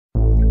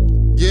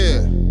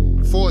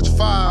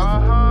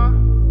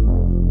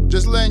Forchin500.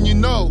 Just letting you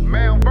know,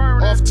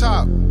 Vernon. off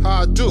top,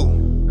 how I do.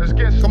 Let's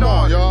get started. Come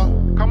on,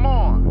 y'all. Come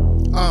on.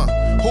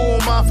 Who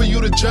am I for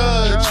you to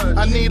judge?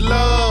 I need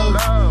love.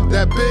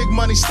 That big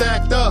money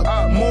stacked up.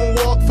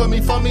 Moonwalk for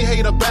me,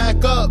 hater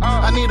back up.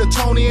 I need a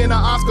Tony and an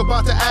Oscar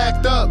about to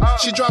act up.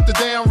 She dropped it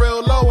down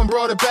real low and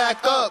brought it back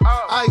up.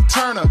 Ike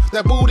Turner,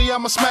 that booty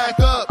I'ma smack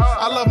up.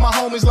 I love my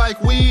homies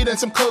like weed and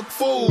some cooked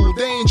food.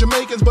 They ain't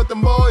Jamaicans, but the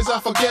boys I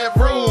forget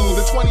rude.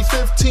 The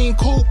 2015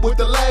 coupe with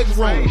the leg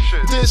room.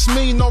 Diss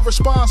me, no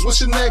response, what's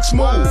your next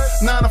move?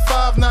 9 to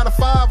 5, 9 to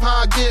 5,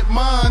 how I get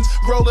mines.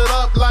 Roll it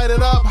up, light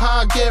it up,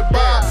 how I get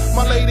by.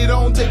 My lady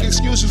don't take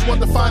excuses, want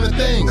the finer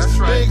things.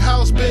 Big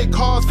house, big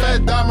cars,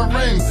 fat diamond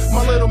ring.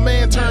 My little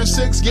man turned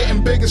 6,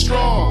 getting big and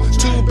strong.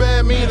 Too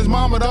bad me and his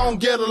mama don't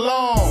get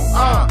along.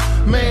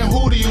 Man,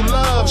 who do you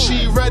love?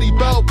 She ready,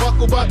 belt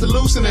buckle, about to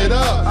loosen it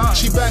up.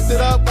 She backed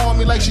it up on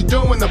me like she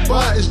doing the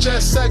butt. It's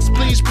just sex,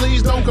 please,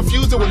 please don't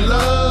confuse it with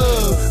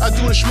love. I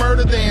do the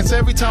schmurder dance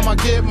every time I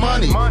get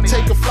money.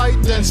 Take a flight,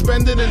 then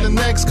spend it in the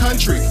next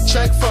country.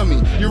 Check for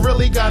me, you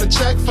really gotta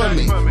check for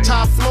me.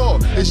 Top floor,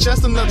 it's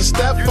just another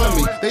step for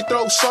me. They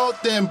throw salt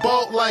then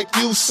bolt like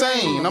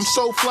Usain. I'm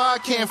so fly,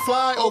 can't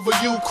fly over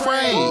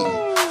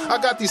Ukraine. I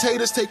got these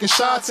haters taking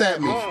shots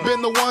at me.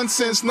 Been the one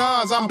since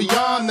Nas, I'm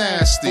beyond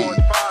nasty.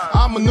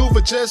 I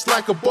maneuver just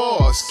like a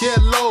boss.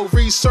 Get low,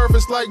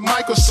 resurface like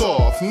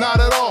Microsoft. Not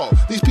at all,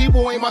 these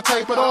people ain't my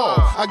type at all.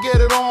 I get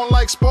it on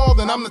like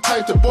Spalding, I'm the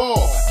type to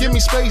ball. Give me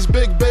space,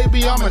 big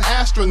baby, I'm an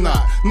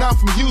astronaut. Not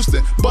from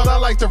Houston, but I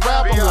like to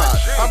rap a lot.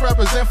 I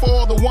represent for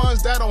all the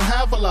ones that don't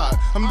have a lot.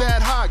 I'm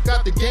that hot,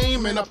 got the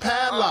game in a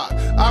padlock.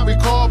 I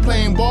recall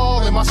playing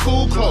ball in my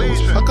school clothes.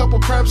 A couple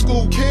prep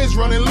school kids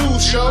running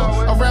loose, show.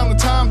 Around the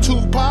time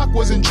Tupac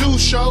was in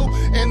Juice Show,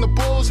 and the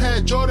Bulls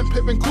had Jordan,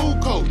 Pippen, cool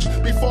coach.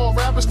 Before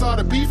rappers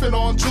started beefing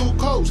on two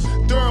coats.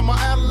 During my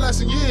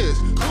adolescent years,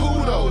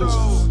 kudos.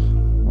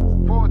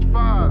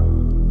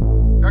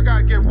 Forchin500. I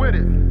gotta get with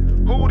it.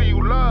 Who do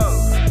you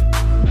love?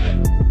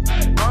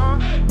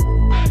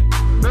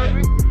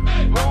 Baby?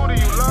 Who do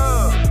you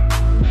love?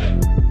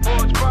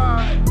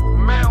 Forchin500,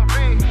 Mount V.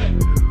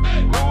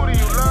 Who do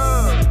you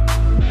love?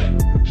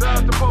 Shout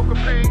out to Poker P,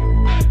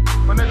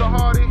 my nigga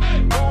Hardy.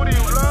 Who do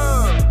you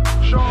love?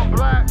 Sean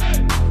Black,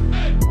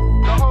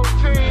 the whole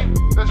team,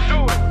 let's do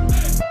it.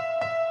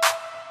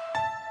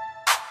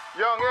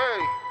 Young A,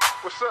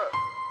 what's up?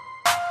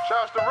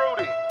 Shouts to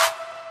Rudy,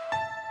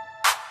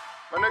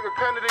 my nigga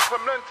Kennedy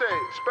Clemente,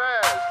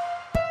 Spaz.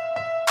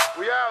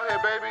 We out here,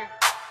 baby.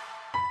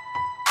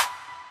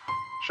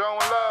 Showing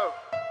love.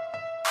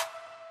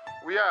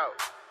 We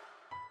out.